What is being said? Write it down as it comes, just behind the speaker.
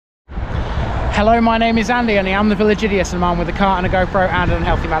Hello, my name is Andy and I am the village idiot, and I'm with a car and a GoPro and an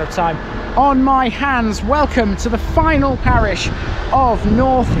unhealthy amount of time on my hands. Welcome to the final parish of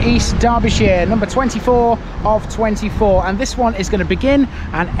North East Derbyshire, number 24 of 24, and this one is going to begin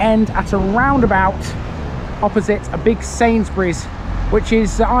and end at a roundabout opposite a big Sainsbury's, which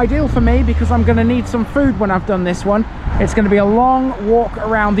is ideal for me because I'm going to need some food when I've done this one. It's going to be a long walk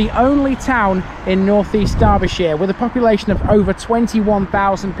around the only town in North East Derbyshire with a population of over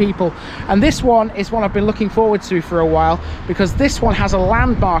 21,000 people, and this one is one I've been looking forward to for a while because this one has a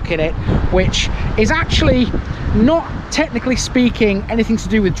landmark in it which is actually not technically speaking anything to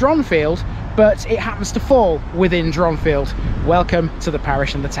do with Dronfield, but it happens to fall within Dronfield. Welcome to the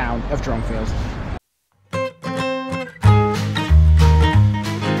parish and the town of Dronfield.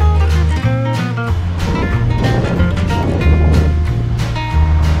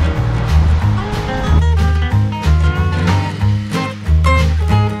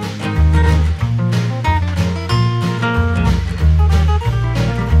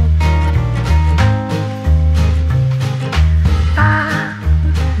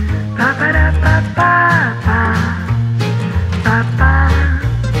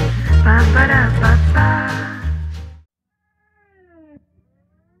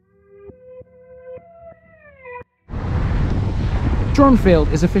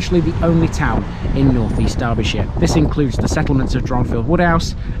 Dronfield is officially the only town in North East Derbyshire. This includes the settlements of Dronfield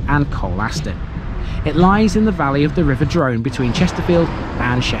Woodhouse and Colaston. It lies in the valley of the River Drone between Chesterfield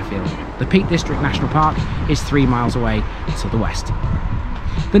and Sheffield. The Peak District National Park is 3 miles away to the west.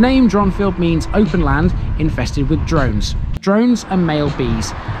 The name Dronfield means open land infested with drones. Drones are male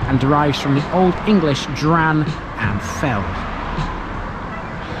bees and derives from the Old English dran and fell.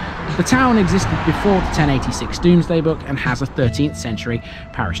 The town existed before the 1086 Domesday Book and has a 13th century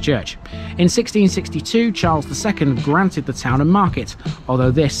parish church. In 1662, Charles II granted the town a market,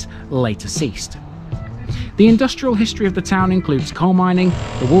 although this later ceased. The industrial history of the town includes coal mining,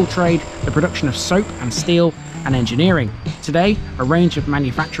 the wool trade, the production of soap and steel, and engineering. Today, a range of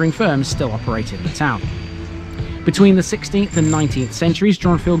manufacturing firms still operate in the town. Between the 16th and 19th centuries,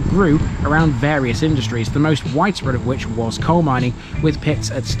 Dronfield grew around various industries, the most widespread of which was coal mining, with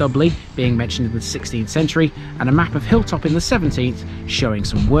pits at Stubley being mentioned in the 16th century, and a map of Hilltop in the 17th showing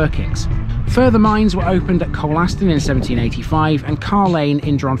some workings. Further mines were opened at Colaston in 1785 and Carr Lane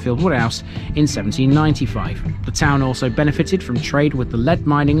in Dronfield Woodhouse in 1795. The town also benefited from trade with the lead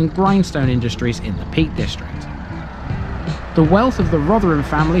mining and grindstone industries in the Peak District. The wealth of the Rotherham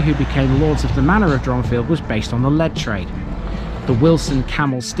family, who became lords of the manor of Dronfield, was based on the lead trade. The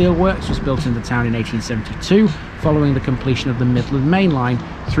Wilson-Cammell steelworks was built in the town in 1872, following the completion of the Midland Main Line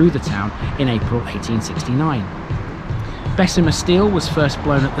through the town in April 1869. Bessemer steel was first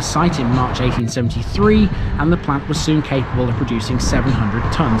blown at the site in March 1873, and the plant was soon capable of producing 700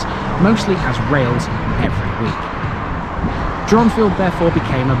 tonnes, mostly as rails, every week. Dronfield therefore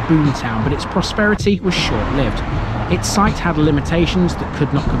became a boom town, but its prosperity was short-lived. Its site had limitations that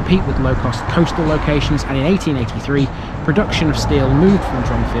could not compete with low-cost coastal locations, and in 1883, production of steel moved from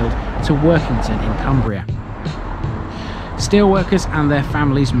Dronfield to Workington in Cumbria. Steelworkers and their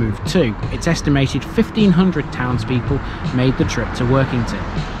families moved too. It's estimated 1,500 townspeople made the trip to Workington.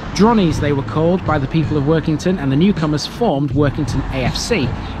 Dronnies, they were called by the people of Workington, and the newcomers formed Workington AFC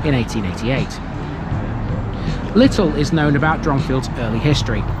in 1888. Little is known about Dronfield's early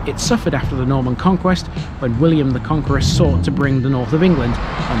history. It suffered after the Norman conquest, when William the Conqueror sought to bring the north of England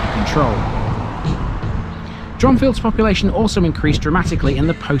under control. Dronfield's population also increased dramatically in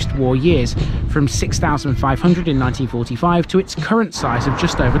the post-war years, from 6,500 in 1945 to its current size of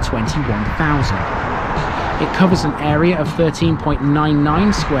just over 21,000. It covers an area of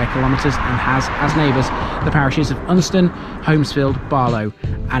 13.99 square kilometres and has as neighbours the parishes of Unstone, Holmesfield, Barlow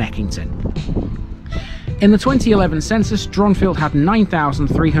and Eckington. In the 2011 census, Dronfield had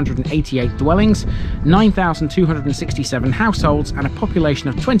 9,388 dwellings, 9,267 households and a population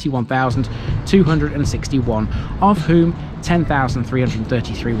of 21,261, of whom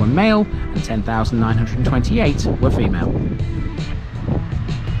 10,333 were male and 10,928 were female.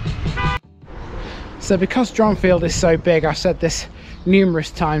 So because Dronfield is so big, I've said this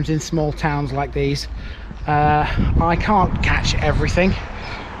numerous times in small towns like these, I can't catch everything.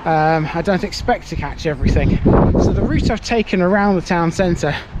 I don't expect to catch everything. So the route I've taken around the town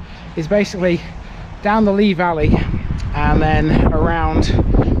centre is basically down the Lee Valley and then around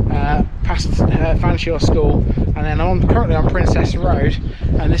past Fanshawe School, and then I'm currently on Princess Road,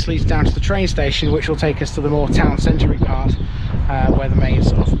 and this leads down to the train station, which will take us to the more town centric part where the main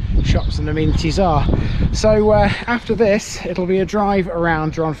sort of shops and amenities are. So after this it'll be a drive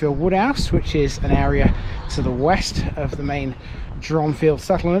around Dronfield Woodhouse, which is an area to the west of the main Dronfield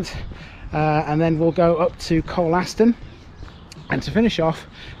settlement, and then we'll go up to Colaston. And to finish off,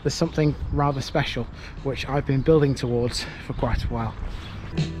 there's something rather special which I've been building towards for quite a while.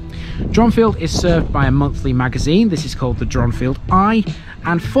 Dronfield is served by a monthly magazine. This is called the Dronfield Eye,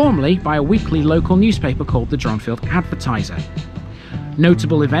 and formerly by a weekly local newspaper called the Dronfield Advertiser.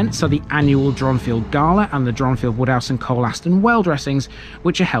 Notable events are the annual Dronfield Gala and the Dronfield Woodhouse and Colaston Well Dressings,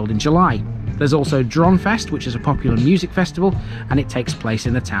 which are held in July. There's also Dronfest, which is a popular music festival, and it takes place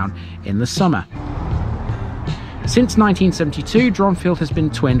in the town in the summer. Since 1972, Dronfield has been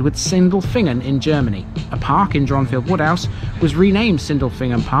twinned with Sindelfingen in Germany. A park in Dronfield Woodhouse was renamed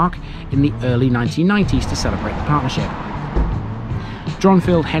Sindelfingen Park in the early 1990s to celebrate the partnership.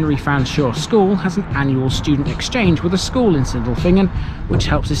 Dronfield Henry Fanshawe School has an annual student exchange with a school in Sindelfingen, which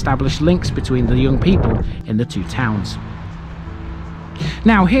helps establish links between the young people in the two towns.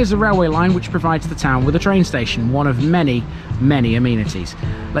 Now here's a railway line which provides the town with a train station, one of many, many amenities.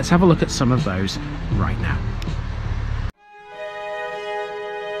 Let's have a look at some of those right now.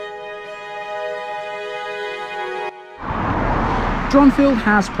 Dronfield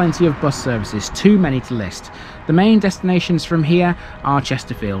has plenty of bus services, too many to list. The main destinations from here are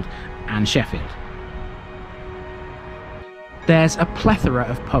Chesterfield and Sheffield. There's a plethora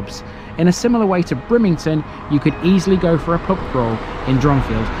of pubs. In a similar way to Brimington, you could easily go for a pub crawl in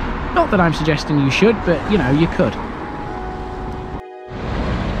Dronfield. Not that I'm suggesting you should, but you know, you could.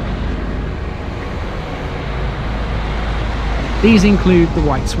 These include the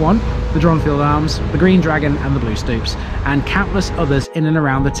White Swan, the Dronfield Arms, the Green Dragon and the Blue Stoops, and countless others in and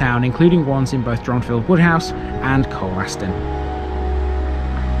around the town, including ones in both Dronfield Woodhouse and Colaston.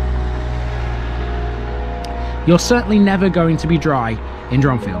 You're certainly never going to be dry in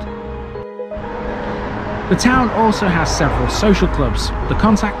Dronfield. The town also has several social clubs: the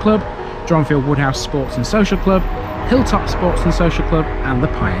Contact Club, Dronfield Woodhouse Sports and Social Club, Hilltop Sports and Social Club and the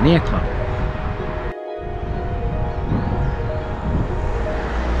Pioneer Club.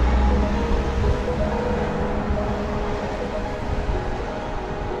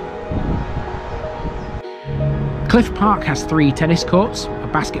 Cliff Park has 3 tennis courts, a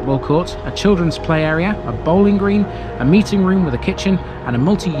basketball court, a children's play area, a bowling green, a meeting room with a kitchen, and a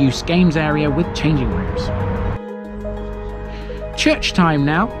multi-use games area with changing rooms. Church time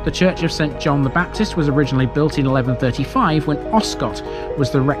now. The Church of St John the Baptist was originally built in 1135 when Oscott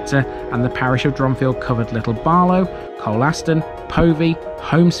was the rector, and the parish of Dronfield covered Little Barlow, Colaston, Povey,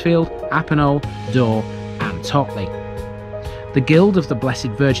 Holmesfield, Appinall, Dore and Totley. The Guild of the Blessed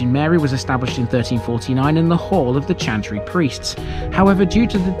Virgin Mary was established in 1349 in the Hall of the Chantry Priests. However, due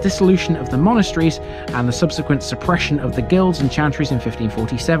to the dissolution of the monasteries and the subsequent suppression of the guilds and chantries in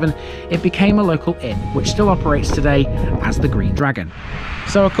 1547, it became a local inn, which still operates today as the Green Dragon.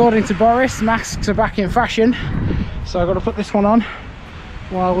 So according to Boris, masks are back in fashion, so I've got to put this one on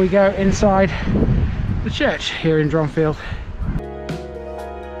while we go inside the church here in Dronfield.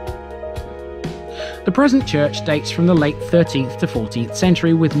 The present church dates from the late 13th to 14th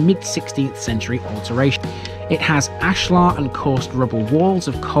century with mid-16th century alteration. It has ashlar and coursed rubble walls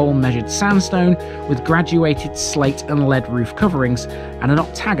of coal-measured sandstone with graduated slate and lead roof coverings and an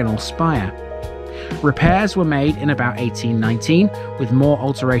octagonal spire. Repairs were made in about 1819, with more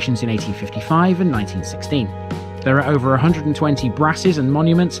alterations in 1855 and 1916. There are over 120 brasses and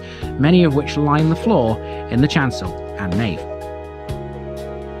monuments, many of which line the floor in the chancel and nave.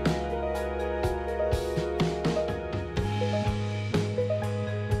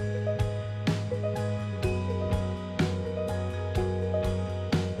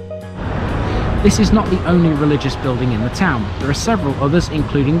 This is not the only religious building in the town. There are several others,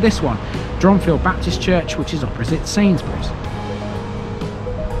 including this one, Dronfield Baptist Church, which is opposite Sainsbury's.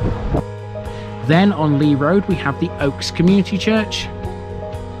 Then on Lee Road we have the Oaks Community Church,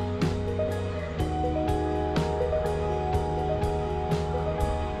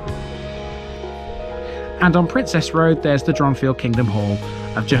 and on Princess Road there's the Dronfield Kingdom Hall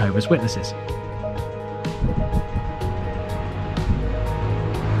of Jehovah's Witnesses.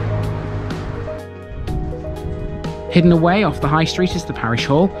 Hidden away off the High Street is the Parish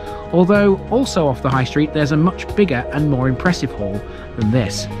Hall, although also off the High Street there's a much bigger and more impressive hall than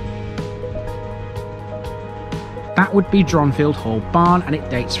this. That would be Dronfield Hall Barn, and it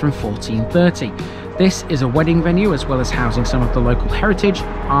dates from 1430. This is a wedding venue as well as housing some of the local heritage,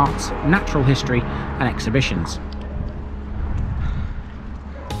 arts, natural history and exhibitions.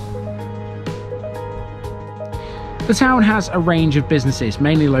 The town has a range of businesses,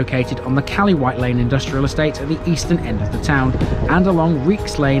 mainly located on the Cally White Lane industrial estate at the eastern end of the town, and along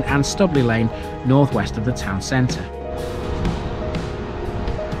Reeks Lane and Stubley Lane, northwest of the town centre.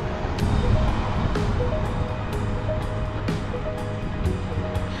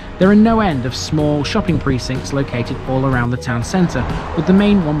 There are no end of small shopping precincts located all around the town centre, with the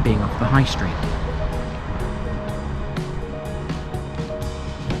main one being off the high street.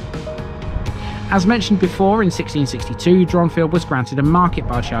 As mentioned before, in 1662, Dronfield was granted a market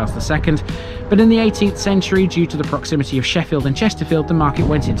by Charles II, but in the 18th century, due to the proximity of Sheffield and Chesterfield, the market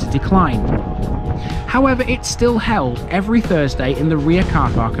went into decline. However, it still held every Thursday in the rear car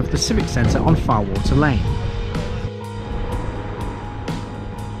park of the Civic Centre on Farwater Lane.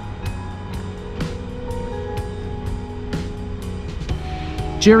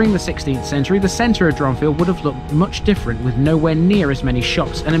 During the 16th century, the centre of Dronfield would have looked much different, with nowhere near as many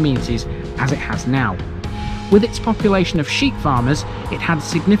shops and amenities as it has now. With its population of sheep farmers, it had a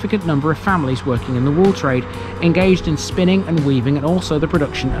significant number of families working in the wool trade, engaged in spinning and weaving, and also the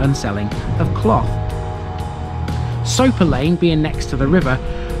production and selling of cloth. Soper Lane, being next to the river,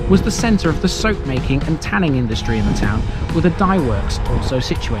 was the centre of the soap making and tanning industry in the town, with a dye works also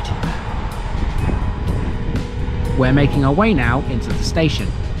situated there. We're making our way now into the station.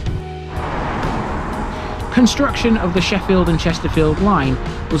 Construction of the Sheffield and Chesterfield line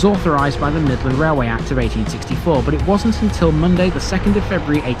was authorised by the Midland Railway Act of 1864, but it wasn't until Monday the 2nd of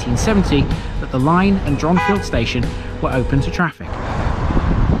February 1870 that the line and Dronfield station were open to traffic.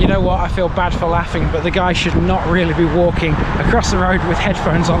 You know what, I feel bad for laughing, but the guy should not really be walking across the road with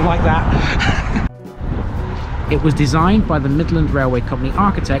headphones on like that. It was designed by the Midland Railway Company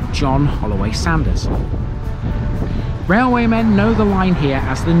architect John Holloway Sanders. Railwaymen know the line here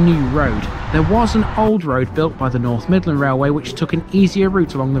as the New Road. There was an old road built by the North Midland Railway which took an easier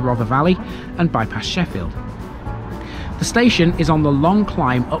route along the Rother Valley and bypassed Sheffield. The station is on the long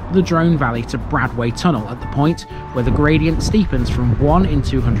climb up the Drone Valley to Bradway Tunnel at the point where the gradient steepens from 1 in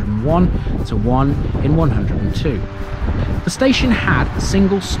 201 to 1 in 102. The station had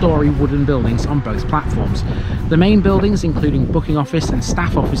single-storey wooden buildings on both platforms. The main buildings, including booking office and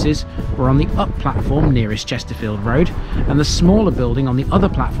staff offices, were on the up platform nearest Chesterfield Road, and the smaller building on the other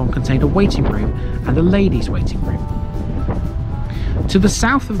platform contained a waiting room and a ladies' waiting room. To the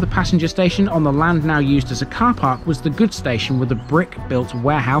south of the passenger station, on the land now used as a car park, was the goods station with a brick-built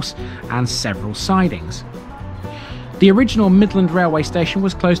warehouse and several sidings. The original Midland Railway station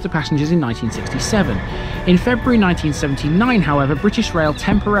was closed to passengers in 1967. In February 1979, however, British Rail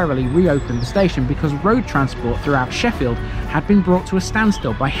temporarily reopened the station because road transport throughout Sheffield had been brought to a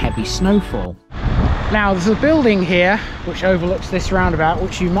standstill by heavy snowfall. Now, there's a building here which overlooks this roundabout,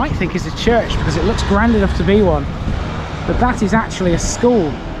 which you might think is a church because it looks grand enough to be one. But that is actually a school.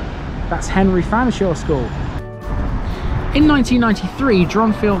 That's Henry Fanshawe School. In 1993,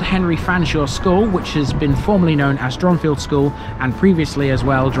 Dronfield Henry Fanshawe School, which has been formerly known as Dronfield School and previously as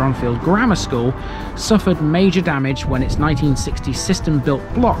well Dronfield Grammar School, suffered major damage when its 1960 system-built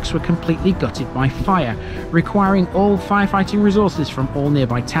blocks were completely gutted by fire, requiring all firefighting resources from all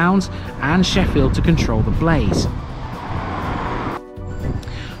nearby towns and Sheffield to control the blaze.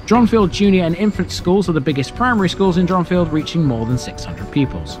 Dronfield Junior and Infant Schools are the biggest primary schools in Dronfield, reaching more than 600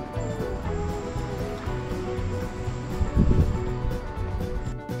 pupils.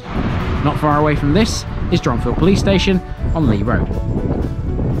 Not far away from this is Dronfield Police Station on Lee Road.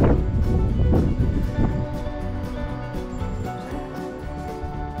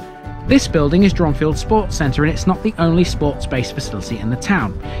 This building is Dronfield Sports Centre, and it's not the only sports-based facility in the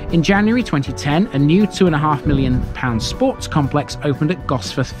town. In January 2010, a new £2.5 million sports complex opened at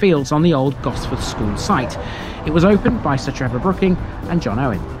Gosforth Fields on the old Gosforth School site. It was opened by Sir Trevor Brooking and John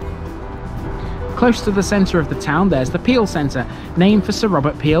Owen. Close to the centre of the town, there's the Peel Centre, named for Sir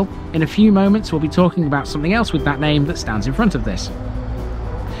Robert Peel. In a few moments, we'll be talking about something else with that name that stands in front of this.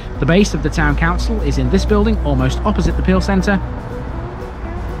 The base of the town council is in this building, almost opposite the Peel Centre.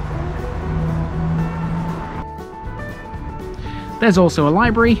 There's also a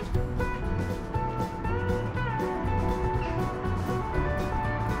library,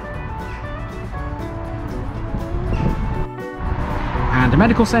 and a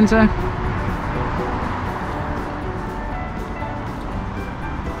medical centre,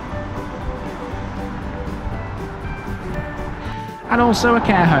 and also a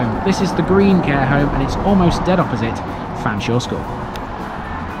care home. This is the Green Care Home, and it's almost dead opposite Fanshawe School.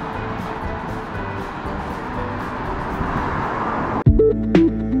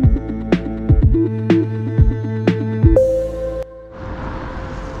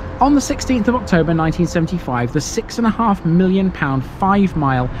 On the 16th of October 1975, the £6.5 million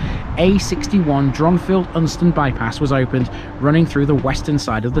 5-mile A61 Dronfield Unstone bypass was opened, running through the western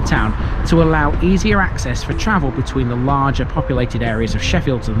side of the town to allow easier access for travel between the larger populated areas of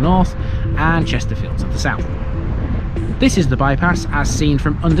Sheffield to the north and Chesterfield to the south. This is the bypass as seen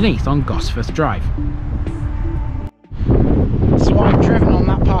from underneath on Gosforth Drive. So I've driven on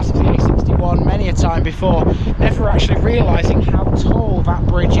that part of time before, never actually realising how tall that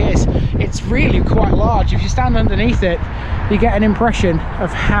bridge is. It's really quite large. If you stand underneath it, you get an impression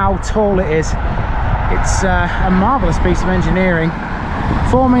of how tall it is. It's a marvellous piece of engineering,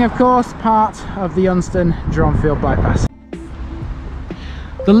 forming of course part of the Unstone Dronfield bypass.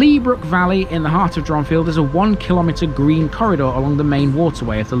 The Lee Brook Valley in the heart of Dronfield is a 1 kilometre green corridor along the main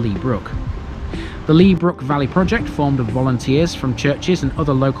waterway of the Lee Brook. The Lee Brook Valley project, formed of volunteers from churches and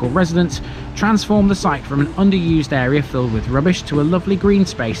other local residents, transformed the site from an underused area filled with rubbish to a lovely green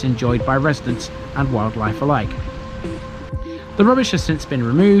space enjoyed by residents and wildlife alike. The rubbish has since been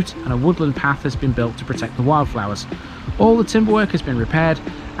removed and a woodland path has been built to protect the wildflowers. All the timberwork has been repaired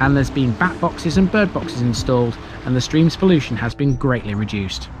and there's been bat boxes and bird boxes installed, and the stream's pollution has been greatly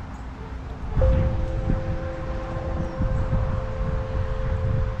reduced.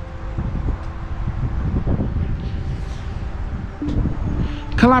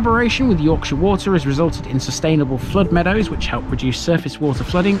 Collaboration with Yorkshire Water has resulted in sustainable flood meadows which help reduce surface water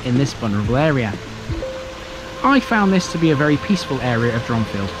flooding in this vulnerable area. I found this to be a very peaceful area of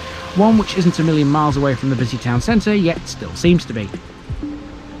Dronfield, one which isn't a million miles away from the busy town centre, yet still seems to be.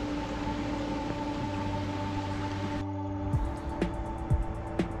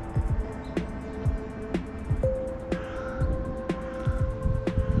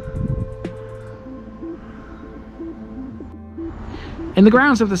 In the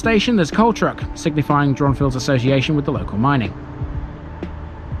grounds of the station there's coal truck, signifying Dronfield's association with the local mining.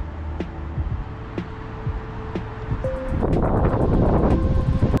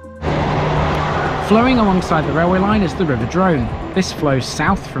 Flowing alongside the railway line is the River Drone. This flows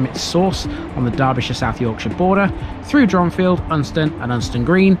south from its source on the Derbyshire-South Yorkshire border, through Dronfield, Unstone and Unstone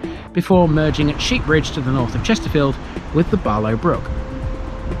Green, before merging at Sheepbridge to the north of Chesterfield with the Barlow Brook.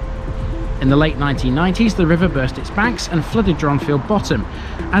 In the late 1990s, the river burst its banks and flooded Dronfield bottom.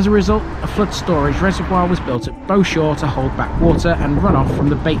 As a result, a flood storage reservoir was built at Bowshore to hold back water and runoff from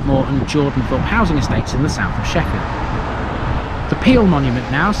the Batemore and Jordanthorpe housing estates in the south of Sheffield. The Peel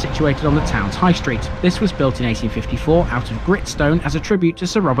Monument now situated on the town's high street. This was built in 1854 out of grit stone as a tribute to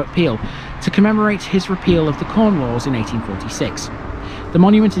Sir Robert Peel to commemorate his repeal of the Corn Laws in 1846. The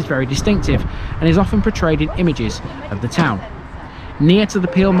monument is very distinctive and is often portrayed in images of the town. Near to the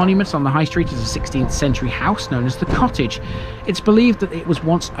Peel Monument on the High Street is a 16th century house known as the Cottage. It's believed that it was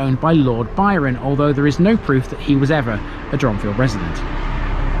once owned by Lord Byron, although there is no proof that he was ever a Dronfield resident.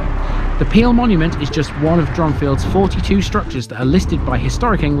 The Peel Monument is just one of Dronfield's 42 structures that are listed by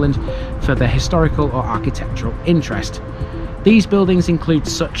Historic England for their historical or architectural interest. These buildings include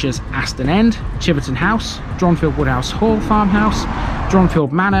such as Aston End, Chiverton House, Dronfield Woodhouse Hall Farmhouse,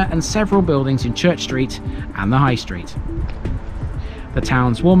 Dronfield Manor and several buildings in Church Street and the High Street. The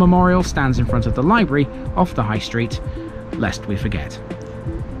town's war memorial stands in front of the library off the High Street, lest we forget.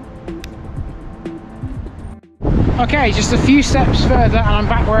 Okay, just a few steps further and I'm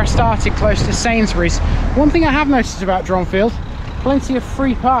back where I started, close to Sainsbury's. One thing I have noticed about Dronfield, plenty of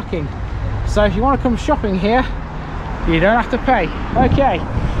free parking. So if you want to come shopping here, you don't have to pay. Okay,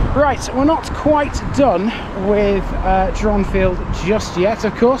 right, we're not quite done with Dronfield just yet,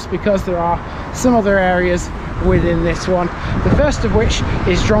 of course, because there are some other areas within this one. The first of which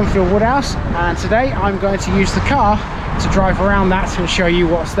is Dronfield Woodhouse, and today I'm going to use the car to drive around that and show you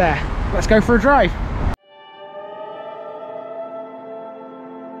what's there. Let's go for a drive.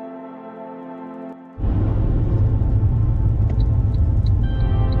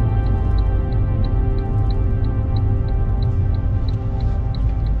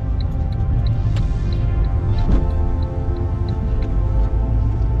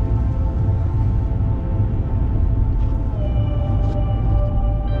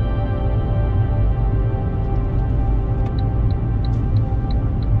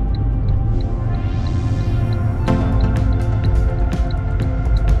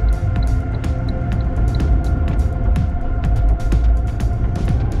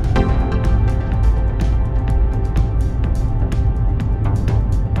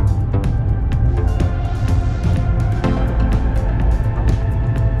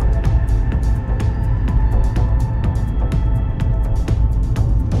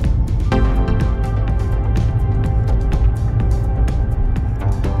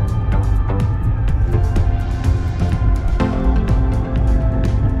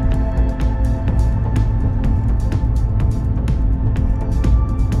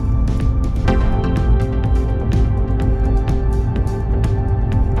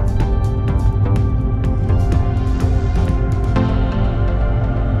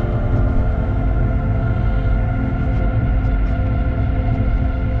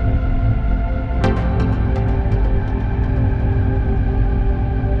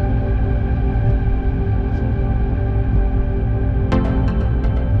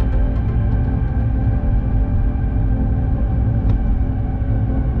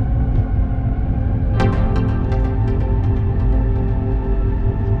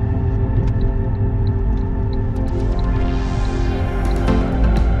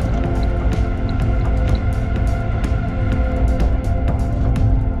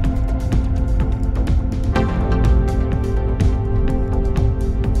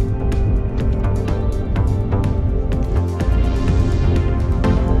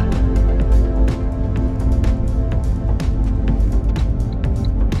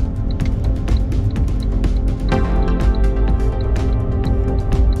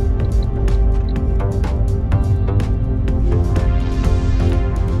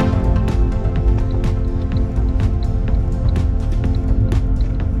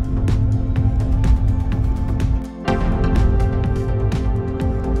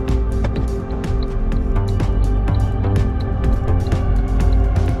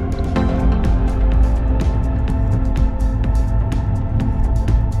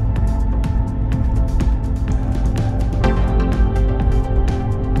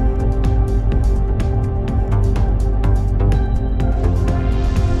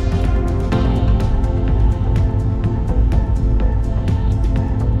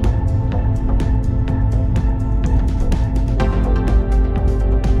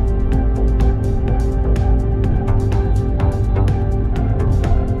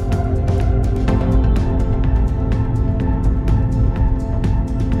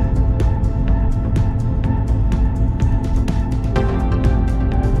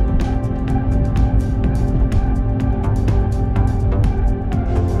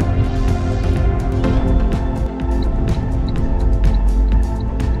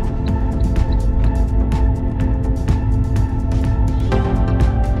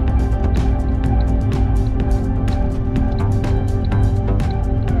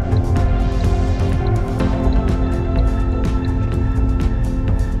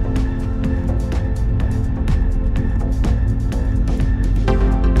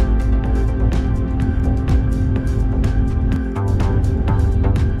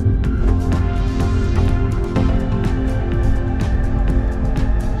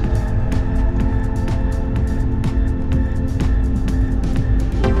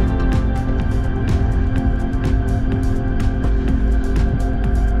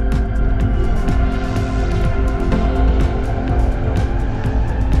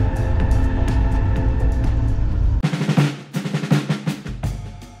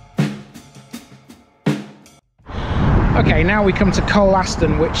 Okay, now we come to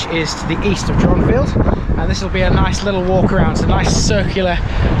Colaston, which is to the east of Dronfield, and this will be a nice little walk around. It's a nice circular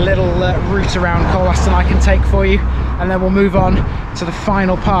little route around Colaston I can take for you, and then we'll move on to the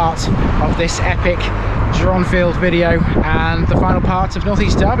final part of this epic Dronfield video, and the final part of North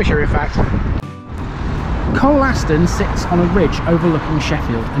East Derbyshire, in fact. Colaston sits on a ridge overlooking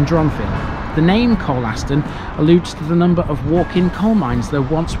Sheffield and Dronfield. The name Colaston alludes to the number of walk-in coal mines there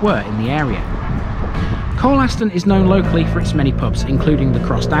once were in the area. Colaston is known locally for its many pubs, including the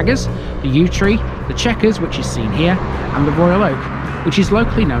Cross Daggers, the Yew Tree, the Checkers, which is seen here, and the Royal Oak, which is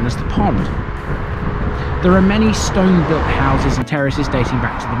locally known as the Pond. There are many stone-built houses and terraces dating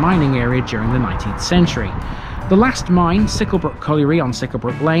back to the mining area during the 19th century. The last mine, Sicklebrook Colliery on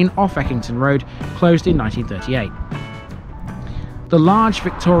Sicklebrook Lane off Eckington Road, closed in 1938. The large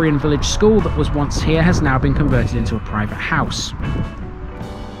Victorian village school that was once here has now been converted into a private house.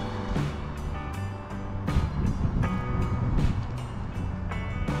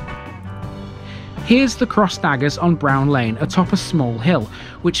 Here's the Cross Daggers on Brown Lane atop a small hill,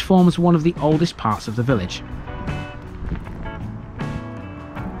 which forms one of the oldest parts of the village.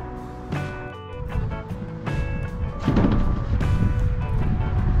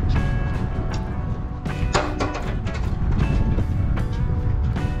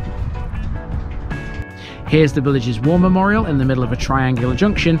 Here's the village's war memorial in the middle of a triangular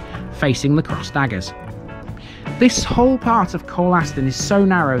junction facing the Cross Daggers. This whole part of Colaston is so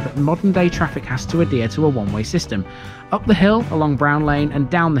narrow that modern day traffic has to adhere to a one-way system, up the hill along Brown Lane and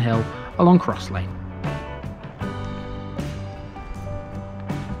down the hill along Cross Lane.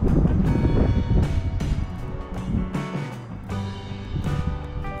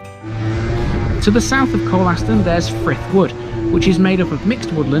 To the south of Colaston there's Frith Wood, which is made up of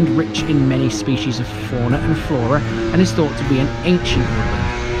mixed woodland rich in many species of fauna and flora and is thought to be an ancient woodland.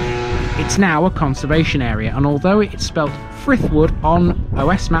 It's now a conservation area, and although it's spelt Frithwood on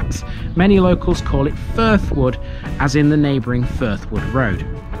OS maps, many locals call it Firthwood, as in the neighbouring Firthwood Road.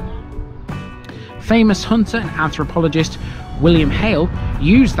 Famous hunter and anthropologist William Hale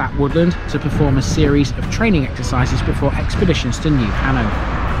used that woodland to perform a series of training exercises before expeditions to New Hanover.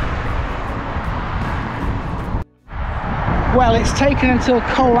 Well, it's taken until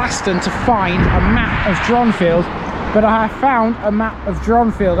Colaston to find a map of Dronfield, but I have found a map of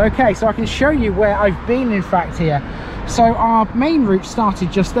Dronfield. Okay, so I can show you where I've been, in fact, here. So our main route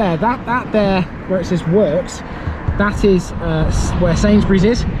started just there. That there, where it says Works, that is where Sainsbury's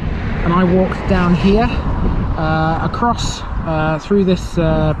is. And I walked down here, across through this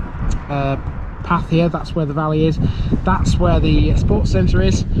path here. That's where the valley is. That's where the sports centre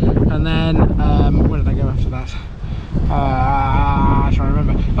is. And then, where did I go after that? I'm trying to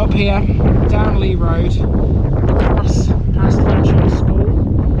remember. Up here, down Lee Road, across past Fanshawe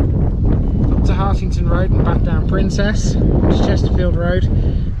School, up to Hartington Road and back down Princess, to Chesterfield Road,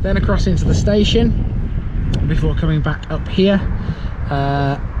 then across into the station before coming back up here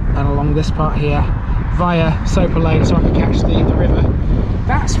and along this part here via Soper Lane so I can catch the river.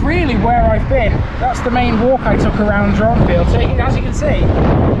 That's really where I've been. That's the main walk I took around Dronfield. So as you can see,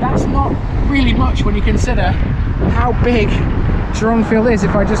 that's not really much when you consider how big Dronfield is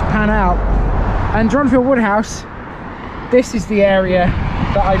if I just pan out. And Dronfield Woodhouse, this is the area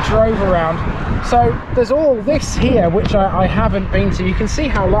that I drove around. So there's all this here which I haven't been to. You can see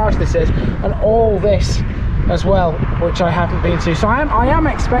how large this is, and all this as well which I haven't been to. So I am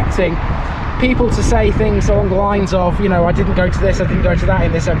expecting people to say things along the lines of, you know, I didn't go to this, I didn't go to that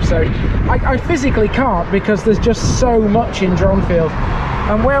in this episode. I physically can't, because there's just so much in Dronfield.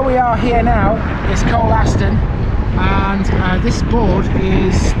 And where we are here now is Colaston, and this board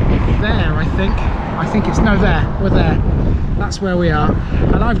is there, I think it's, no, there, we're there, that's where we are.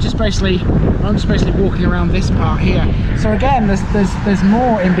 And I'm just basically walking around this part here. So again, there's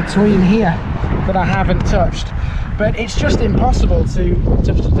more in between here that I haven't touched, but it's just impossible to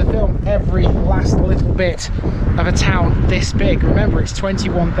film every last little bit of a town this big. Remember, it's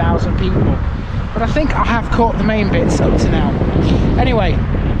 21,000 people, but I think I have caught the main bits up to now. Anyway,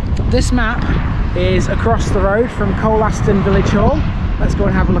 this map is across the road from Colaston Village Hall. Let's go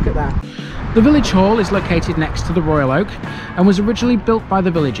and have a look at that. The village hall is located next to the Royal Oak and was originally built by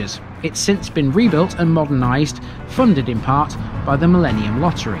the villagers. It's since been rebuilt and modernised, funded in part by the Millennium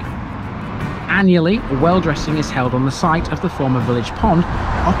Lottery. Annually, a well-dressing is held on the site of the former village pond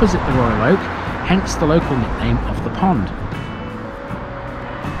opposite the Royal Oak, hence the local nickname of the pond.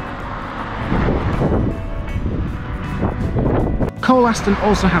 Colaston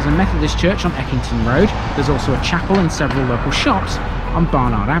also has a Methodist church on Eckington Road. There's also a chapel and several local shops on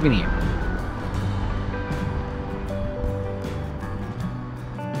Barnard Avenue.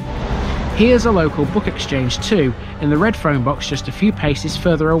 Here's a local book exchange too, in the red phone box just a few paces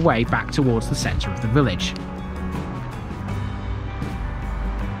further away back towards the centre of the village.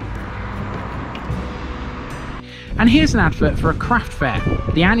 And here's an advert for a craft fair.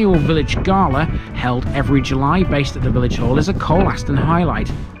 The annual village gala, held every July based at the village hall, is a Colaston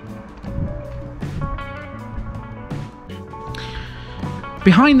highlight.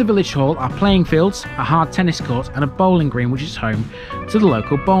 Behind the village hall are playing fields, a hard tennis court and a bowling green which is home to the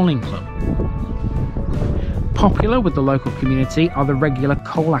local bowling club. Popular with the local community are the regular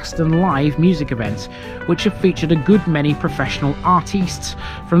Colaston live music events, which have featured a good many professional artists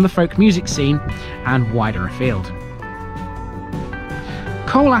from the folk music scene and wider afield.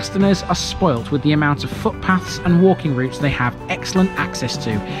 Colastoners are spoilt with the amount of footpaths and walking routes they have excellent access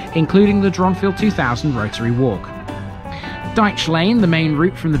to, including the Dronfield 2000 Rotary Walk. Dyche Lane, the main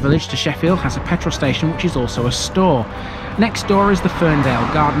route from the village to Sheffield, has a petrol station which is also a store. Next door is the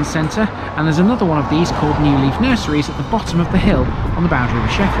Ferndale Garden Centre, and there's another one of these called New Leaf Nurseries at the bottom of the hill on the boundary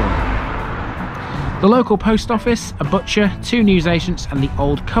with Sheffield. The local post office, a butcher, 2 newsagents and the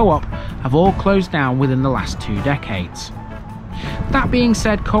old co-op have all closed down within the last 2 decades. That being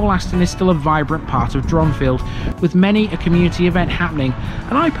said, Colaston is still a vibrant part of Dronfield, with many a community event happening,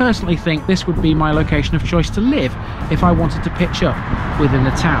 and I personally think this would be my location of choice to live if I wanted to pitch up within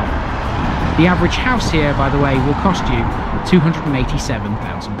the town. The average house here, by the way, will cost you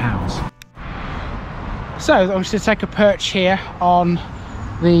 £287,000. So I'm just going to take a perch here on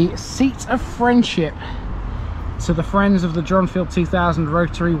the seat of friendship to the Friends of the Dronfield 2000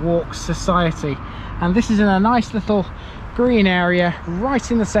 Rotary Walk Society, and this is in a nice little green area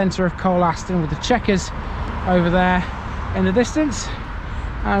right in the centre of Colaston with the checkers over there in the distance.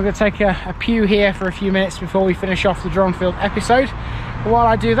 I'm going to take a pew here for a few minutes before we finish off the Dronfield episode. But while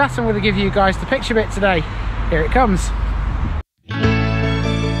I do that, I'm going to give you guys the picture bit today. Here it comes.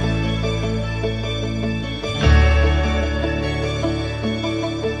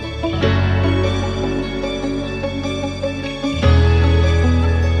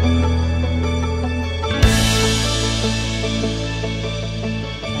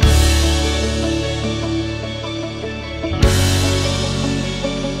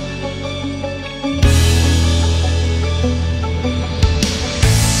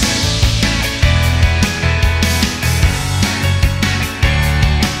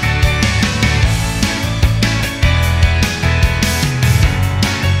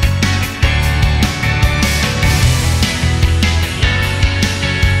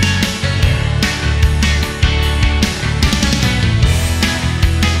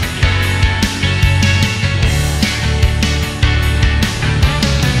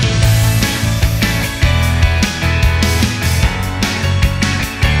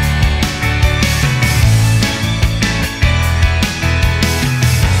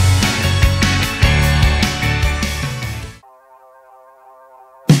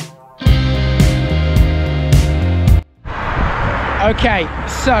 Okay,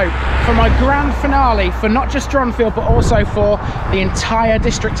 so for my grand finale for not just Dronfield but also for the entire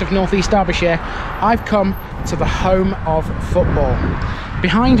district of North East Derbyshire, I've come to the home of football.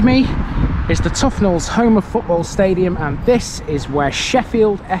 Behind me is the Tufnells home of football stadium, and this is where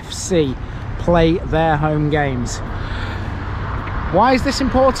Sheffield FC play their home games. Why is this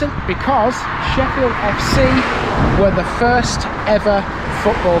important? Because Sheffield FC were the first ever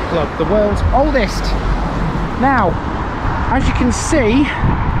football club, the world's oldest. Now, as you can see,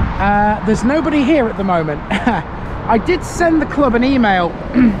 there's nobody here at the moment. I did send the club an email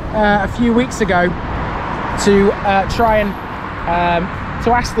a few weeks ago to try and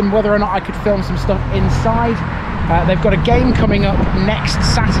to ask them whether or not I could film some stuff inside. They've got a game coming up next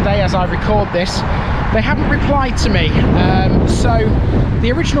Saturday as I record this. They haven't replied to me, so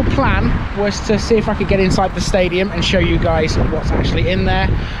the original plan was to see if I could get inside the stadium and show you guys what's actually in there,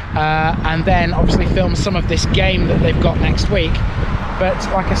 and then obviously film some of this game that they've got next week. But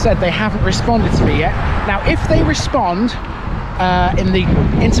like I said, they haven't responded to me yet. Now if they respond in the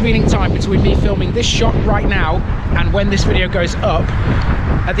intervening time between me filming this shot right now and when this video goes up,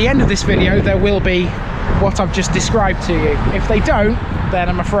 at the end of this video there will be what I've just described to you. If they don't, then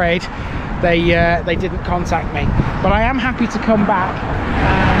I'm afraid they didn't contact me. But I am happy to come back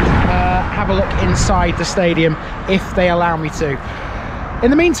and have a look inside the stadium if they allow me to. In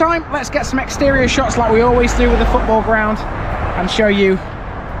the meantime, let's get some exterior shots like we always do with the football ground and show you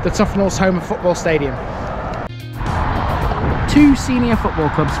the Tufnells home of football stadium. Two senior football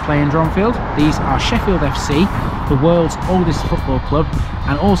clubs play in Dronfield. These are Sheffield FC, the world's oldest football club,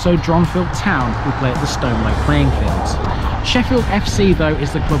 and also Dronfield Town, who play at the Stoneleigh playing fields. Sheffield FC, though,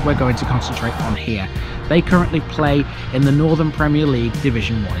 is the club we're going to concentrate on here. They currently play in the Northern Premier League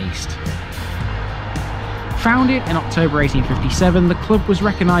Division 1 East. Founded in October 1857, the club was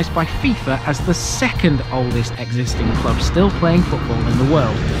recognised by FIFA as the second oldest existing club still playing football in the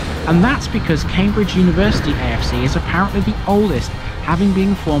world. And that's because Cambridge University AFC is apparently the oldest, having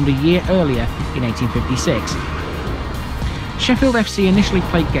been formed a year earlier in 1856. Sheffield FC initially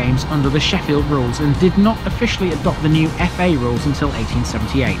played games under the Sheffield rules and did not officially adopt the new FA rules until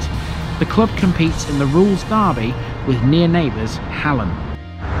 1878. The club competes in the Rules Derby with near neighbours Hallam.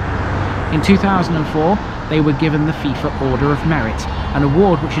 In 2004, they were given the FIFA Order of Merit, an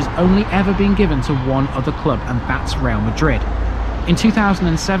award which has only ever been given to one other club, and that's Real Madrid. In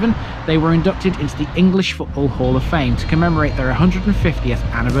 2007, they were inducted into the English Football Hall of Fame to commemorate their 150th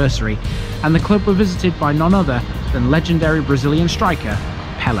anniversary, and the club were visited by none other than legendary Brazilian striker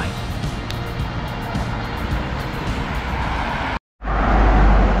Pelé.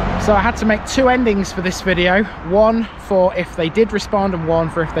 So I had to make two endings for this video, one for if they did respond and one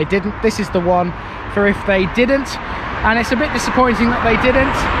for if they didn't. This is the one for if they didn't, and it's a bit disappointing that they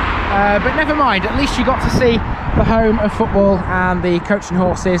didn't, but never mind, at least you got to see the home of football and the Coach and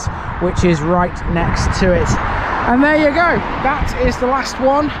Horses, which is right next to it. And there you go, that is the last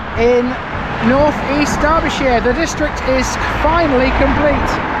one in North East Derbyshire. The district is finally complete.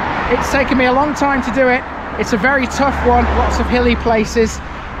 It's taken me a long time to do it. It's a very tough one, lots of hilly places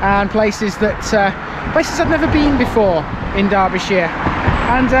and places that places I've never been before in Derbyshire,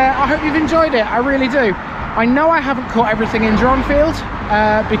 and I hope you've enjoyed it. I really do. I know I haven't caught everything in Dronfield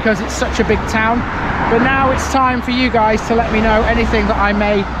because it's such a big town, but now it's time for you guys to let me know anything that I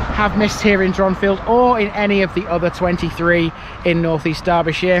may have missed here in Dronfield or in any of the other 23 in North East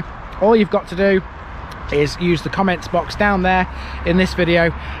Derbyshire. All you've got to do is use the comments box down there in this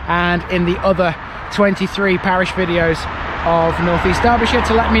video and in the other 23 parish videos of North East Derbyshire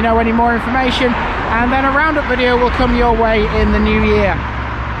to let me know any more information, and then a roundup video will come your way in the new year.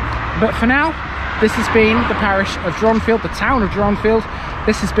 But for now, this has been the parish of Dronfield, the town of Dronfield.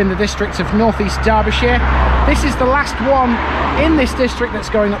 This has been the district of North East Derbyshire. This is the last one in this district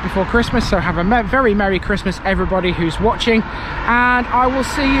that's going up before Christmas, so have a very Merry Christmas everybody who's watching, and I will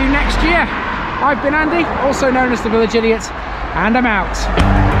see you next year. I've been Andy, also known as the Village Idiot, and I'm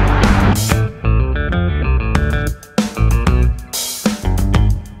out.